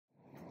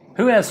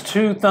Who has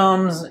two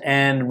thumbs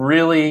and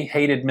really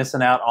hated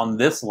missing out on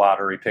this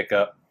lottery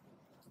pickup?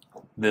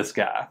 This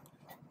guy.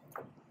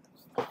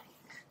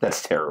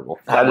 That's terrible.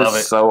 I That love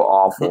is it. so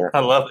awful. I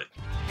love it.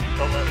 I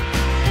love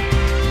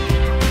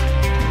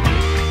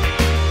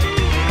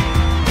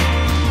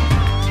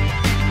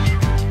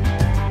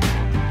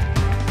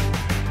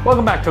it.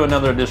 Welcome back to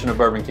another edition of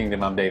Bourbon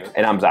Kingdom. I'm David.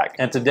 And I'm Zach.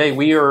 And today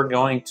we are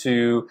going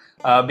to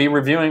be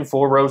reviewing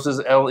Four Roses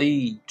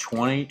LE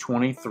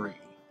 2023.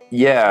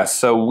 Yeah,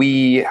 so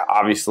we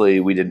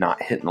did not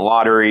hit in the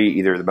lottery,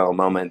 either the Mellow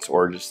Moments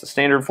or just the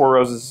standard Four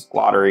Roses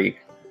lottery.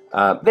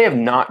 They have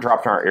not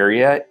dropped in our area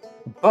yet,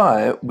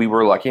 but we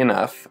were lucky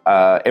enough.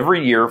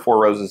 Every year,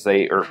 Four Roses,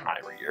 or not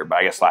every year, but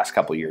I guess last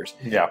couple of years,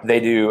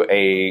 they do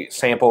a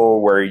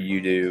sample where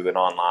you do an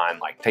online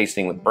like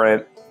tasting with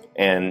Brent.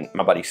 And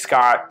my buddy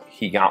Scott,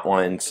 he got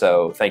one,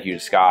 so thank you to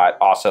Scott.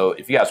 Also,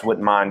 if you guys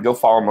wouldn't mind, go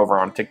follow him over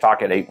on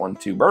TikTok at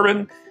 812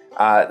 Bourbon.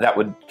 That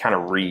would kind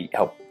of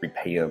help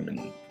repay him,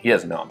 and he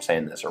doesn't know I'm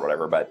saying this or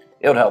whatever, but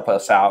it would help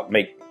us out,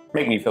 make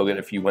me feel good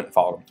if you went and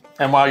followed him.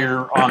 And while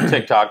you're on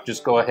TikTok,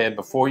 just go ahead,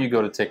 before you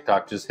go to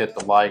TikTok, just hit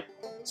the like,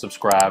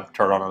 subscribe,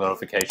 turn on the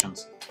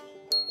notifications.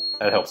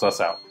 That helps us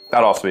out.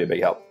 That'd also be a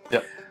big help.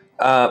 Yep.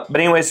 But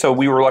anyway, so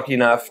we were lucky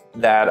enough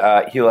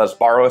that he let us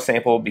borrow a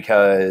sample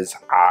because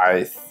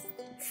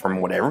from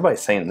what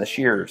everybody's saying, this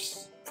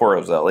year's Four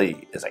Roses LE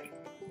is a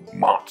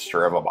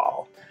monster of a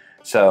bottle.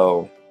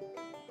 So,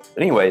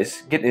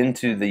 anyways, get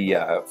into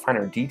the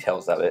finer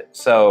details of it.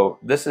 So,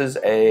 this is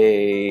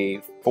a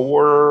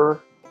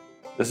four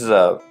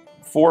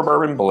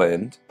bourbon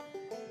blend.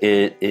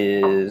 It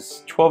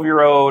is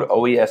 12-year-old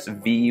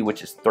OESV,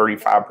 which is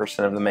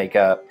 35% of the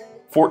makeup.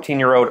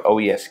 14-year-old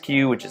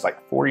OESQ, which is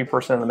like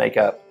 40% of the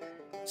makeup.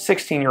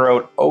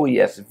 16-year-old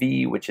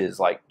OESV, which is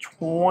like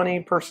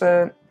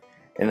 20%.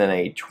 And then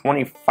a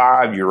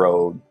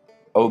 25-year-old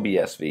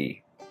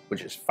OBSV,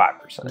 which is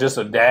 5%. Just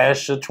a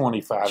dash of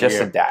 25.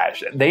 Just a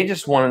dash. They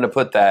just wanted to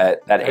put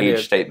that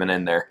age statement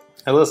in there.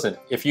 Hey, listen,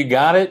 if you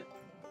got it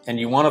and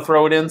you want to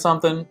throw it in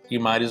something, you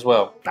might as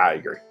well. I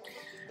agree.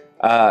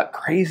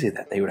 Crazy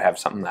that they would have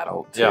something that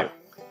old, too. Yeah.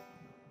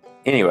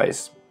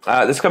 Anyways,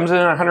 this comes in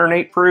at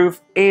 108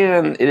 proof,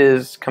 and it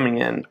is coming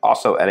in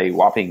also at a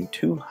whopping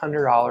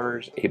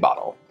 $200 a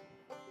bottle.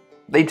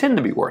 They tend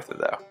to be worth it,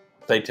 though.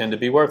 They tend to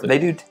be worth it. They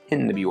do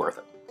tend to be worth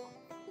it.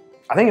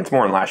 I think it's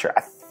more than last year.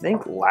 I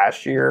think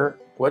last year...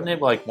 Wasn't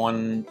it like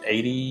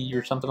 180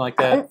 or something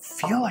like I that? don't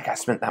feel like I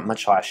spent that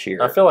much last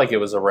year. I feel like it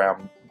was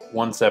around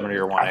 170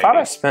 or 180. I thought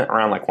I spent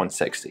around like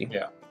 160.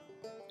 Yeah.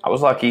 I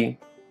was lucky.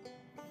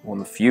 One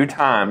of the few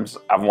times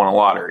I've won a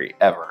lottery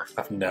ever.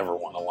 I've never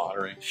won a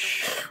lottery.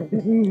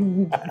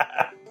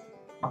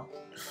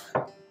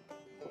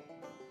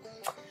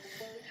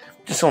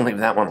 Just don't leave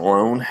that one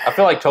alone. I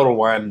feel like Total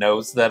Wine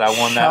knows that I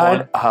won that one.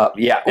 Shut up.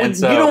 Yeah. And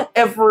so,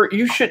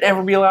 you shouldn't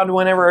ever be allowed to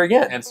win ever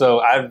again. And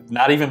so I've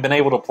not even been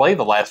able to play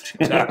the last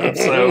few times.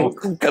 So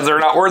because they're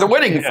not worth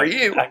winning for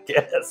you. I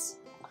guess.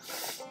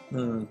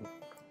 Oh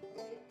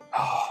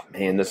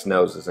man, this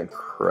nose is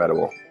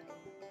incredible.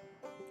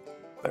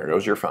 There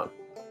goes your phone.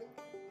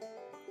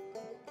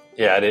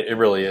 Yeah, it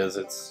really is.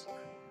 It's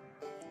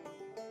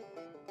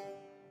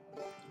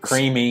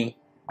creamy.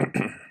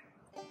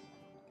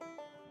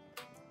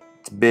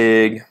 It's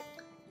big.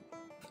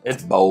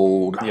 It's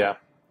bold. Yeah.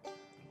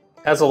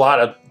 Has a lot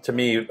of, to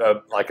me,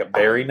 like a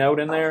berry note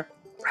in there.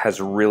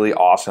 Has really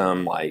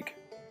awesome, like,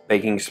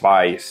 baking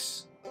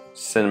spice,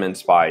 cinnamon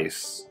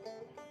spice.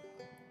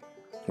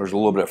 There's a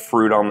little bit of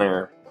fruit on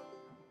there.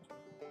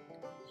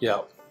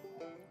 Yeah.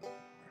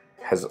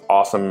 Has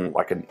awesome,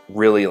 like a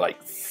really,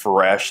 like,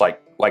 fresh,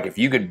 like if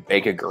you could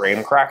bake a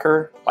graham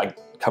cracker, like,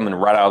 coming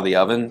right out of the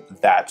oven,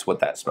 that's what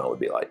that smell would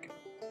be like.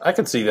 I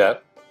could see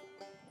that.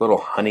 A little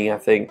honey, I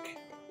think.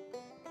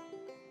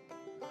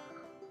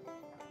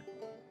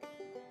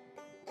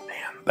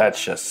 Man,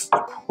 that's just...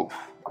 Oof.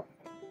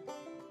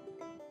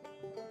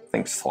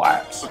 Thing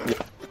slaps.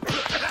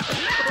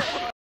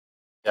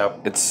 Yeah,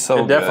 it's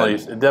so it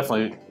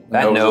definitely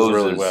that noses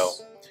really well.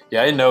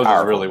 Yeah, it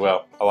noses really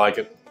well. I like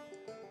it.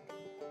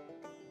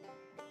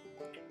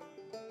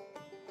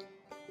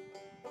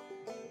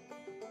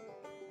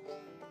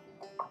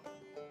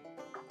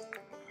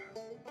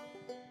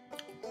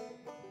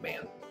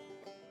 Man.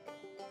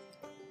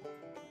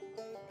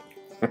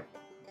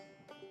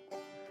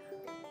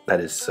 That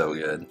is so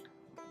good.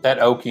 That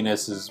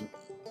oakiness is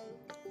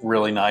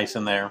really nice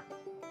in there.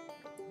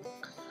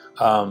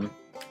 I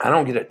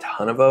don't get a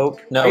ton of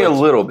oak. No, I get a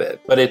little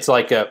bit, but it's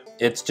like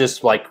it's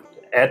just like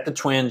at the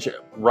twinge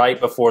right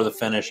before the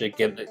finish.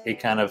 It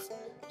kind of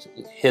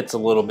hits a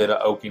little bit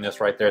of oakiness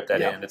right there at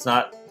that end. It's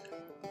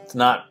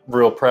not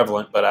real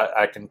prevalent, but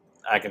I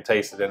can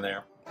taste it in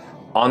there.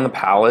 On the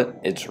palate,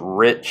 it's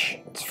rich,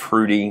 it's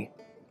fruity.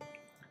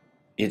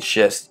 It's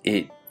just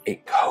it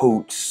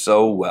coats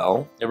so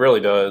well. It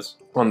really does.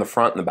 On the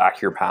front and the back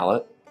of your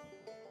palate.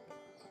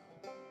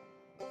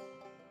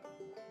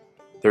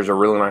 There's a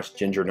really nice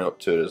ginger note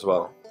to it as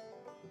well.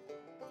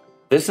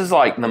 This is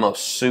like the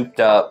most souped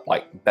up,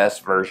 like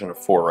best version of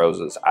Four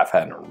Roses I've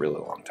had in a really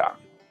long time.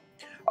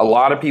 A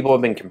lot of people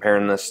have been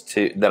comparing this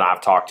to, that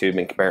I've talked to,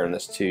 been comparing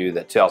this to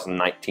the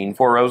 2019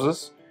 Four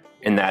Roses,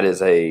 and that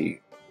is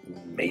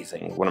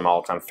amazing, one of my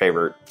all-time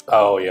favorite.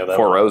 Oh yeah, that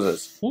Four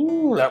Roses.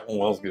 Ooh, that one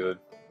was good.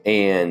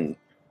 And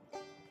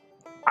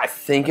I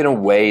think in a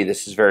way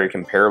this is very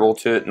comparable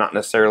to it, not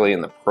necessarily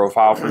in the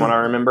profile from what I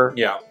remember,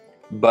 Yeah,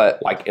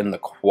 but like in the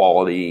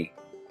quality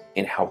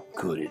and how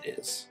good it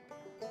is.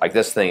 Like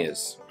this thing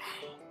is,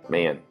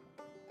 man.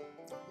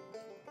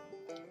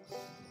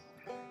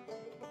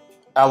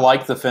 I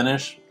like the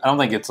finish. I don't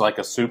think it's like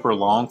a super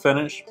long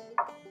finish,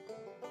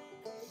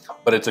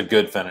 but it's a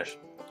good finish.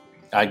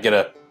 I get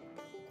a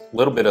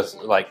little bit of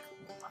like,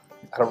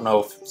 I don't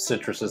know if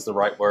citrus is the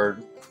right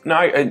word. No,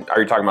 are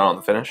you talking about on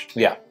the finish?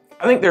 Yeah.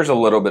 I think there's a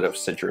little bit of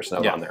citrus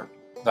note Yeah. on there.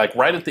 Like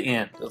right at the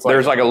end. It's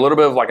There's like a little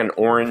bit of like an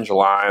orange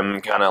lime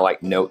kind of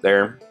like note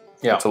there.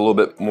 Yeah. It's a little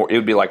bit more, it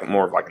would be like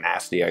more of like an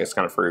nasty, I guess,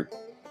 kind of fruit.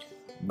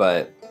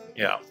 But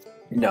yeah.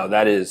 no,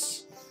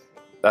 that's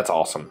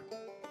awesome.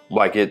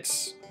 Like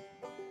it's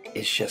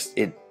just,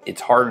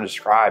 it's hard to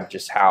describe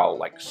just how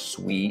like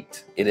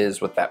sweet it is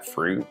with that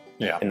fruit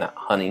and that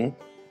honey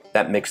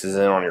that mixes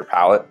in on your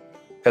palate.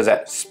 Because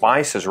that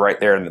spice is right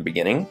there in the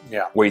beginning.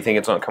 Yeah. Where you think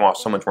it's going to come off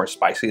so much more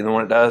spicy than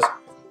what it does.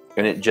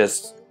 And it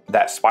just,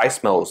 that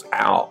spice mellows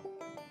out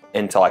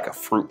into like a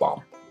fruit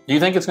bomb. Do you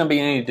think it's going to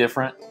be any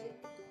different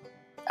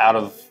out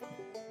of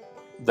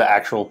the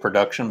actual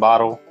production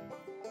bottle?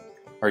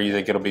 Or you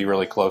think it'll be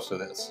really close to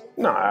this?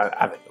 No,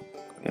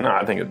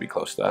 I think it'd be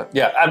close to that.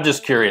 Yeah, I'm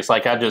just curious.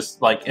 Like, I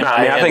just, like... No,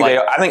 I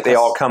think they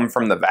all come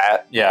from the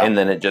vat, and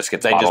then it just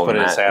gets they just put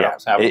it in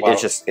saddles.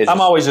 I'm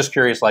always just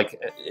curious,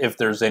 like, if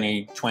there's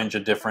any twinge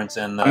of difference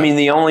in the... I mean,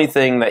 the only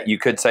thing that you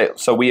could say...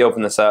 So we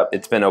opened this up.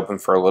 It's been open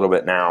for a little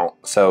bit now.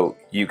 So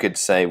you could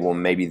say, well,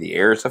 maybe the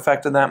air's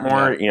affected that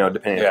more,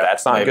 depending if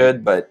that's not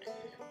good. But,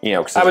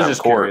 because I was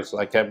just curious.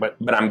 Like, but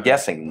I'm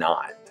guessing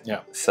not.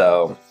 Yeah.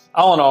 So...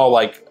 All in all,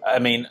 like, I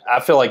mean, I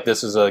feel like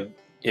this is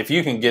if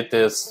you can get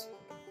this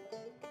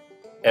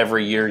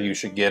every year, you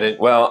should get it.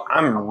 Well,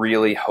 I'm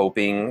really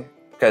hoping,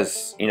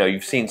 because,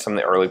 you've seen some of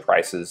the early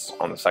prices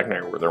on the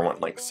secondary where they're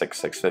wanting like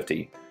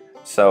 $650.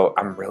 So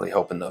I'm really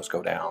hoping those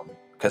go down,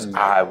 because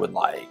I would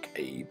like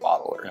a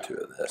bottle or two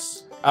of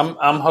this. I'm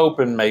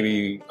hoping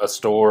maybe a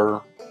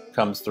store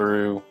comes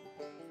through.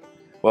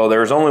 Well, there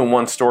was only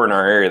one store in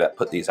our area that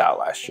put these out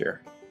last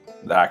year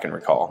that I can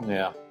recall.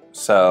 Yeah.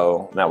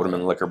 So that would have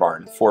been Liquor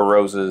Barn. Four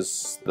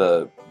Roses,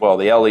 the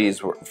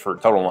LEs were for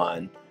Total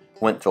Wine,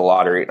 went to the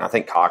lottery, and I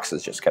think Cox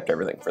has just kept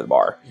everything for the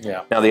bar.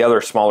 Yeah. Now the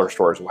other smaller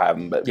stores will have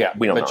them, but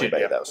we don't know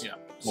anybody those. Yeah,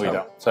 we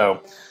don't.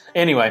 So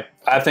anyway,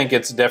 I think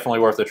it's definitely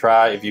worth a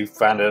try if you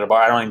find it at a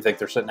bar. I don't even think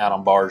they're sitting out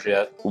on bars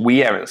yet. We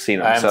haven't seen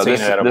them. I haven't seen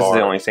it at a bar. This is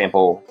the only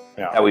sample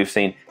that we've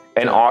seen.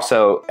 And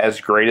also, as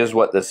great as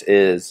what this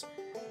is,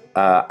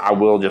 I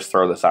will just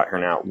throw this out here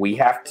now. We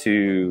have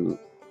to,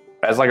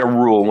 as like a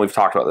rule, and we've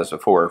talked about this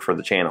before for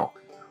the channel,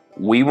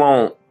 we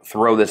won't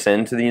throw this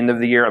into the end of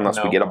the year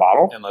unless we get a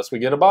bottle. Unless we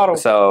get a bottle.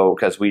 So,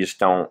 because we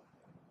don't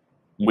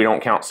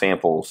count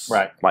samples,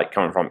 like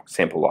coming from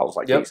sample bottles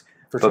like these.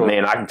 But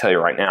man, I can tell you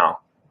right now,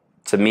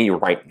 to me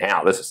right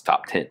now, this is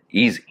top 10.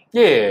 Easy.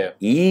 Yeah.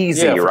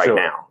 Easy right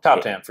now.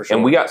 Top 10 for sure.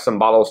 And we got some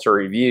bottles to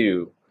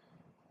review,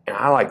 and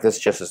I like this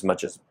just as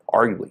much as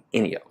arguably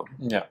any of them.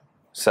 Yeah.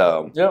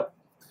 So. Yep.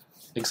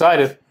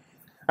 Excited.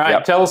 All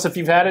right, tell us if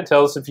you've had it.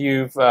 Tell us if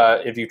you've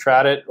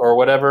tried it or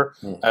whatever.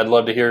 I'd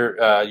love to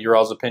hear your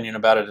all's opinion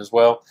about it as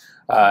well.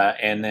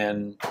 And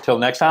then till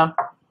next time,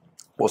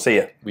 we'll see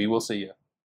you. We will see you.